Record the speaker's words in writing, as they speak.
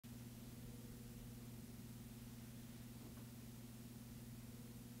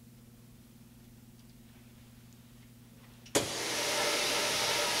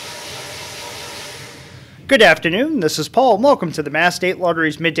Good afternoon, this is Paul, and welcome to the Mass State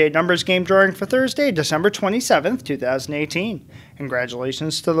Lottery's Midday Numbers Game Drawing for Thursday, December 27th, 2018.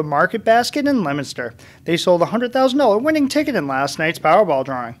 Congratulations to the Market Basket in Leominster. They sold a $100,000 winning ticket in last night's Powerball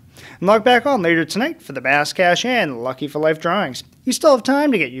drawing. And log back on later tonight for the Mass Cash and Lucky for Life drawings. You still have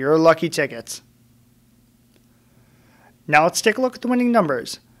time to get your lucky tickets. Now let's take a look at the winning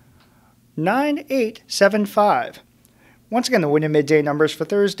numbers. 9875. Once again, the winning midday numbers for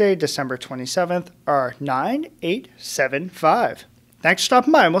Thursday, December 27th are 9875. Thanks for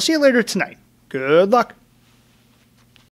stopping by, and we'll see you later tonight. Good luck.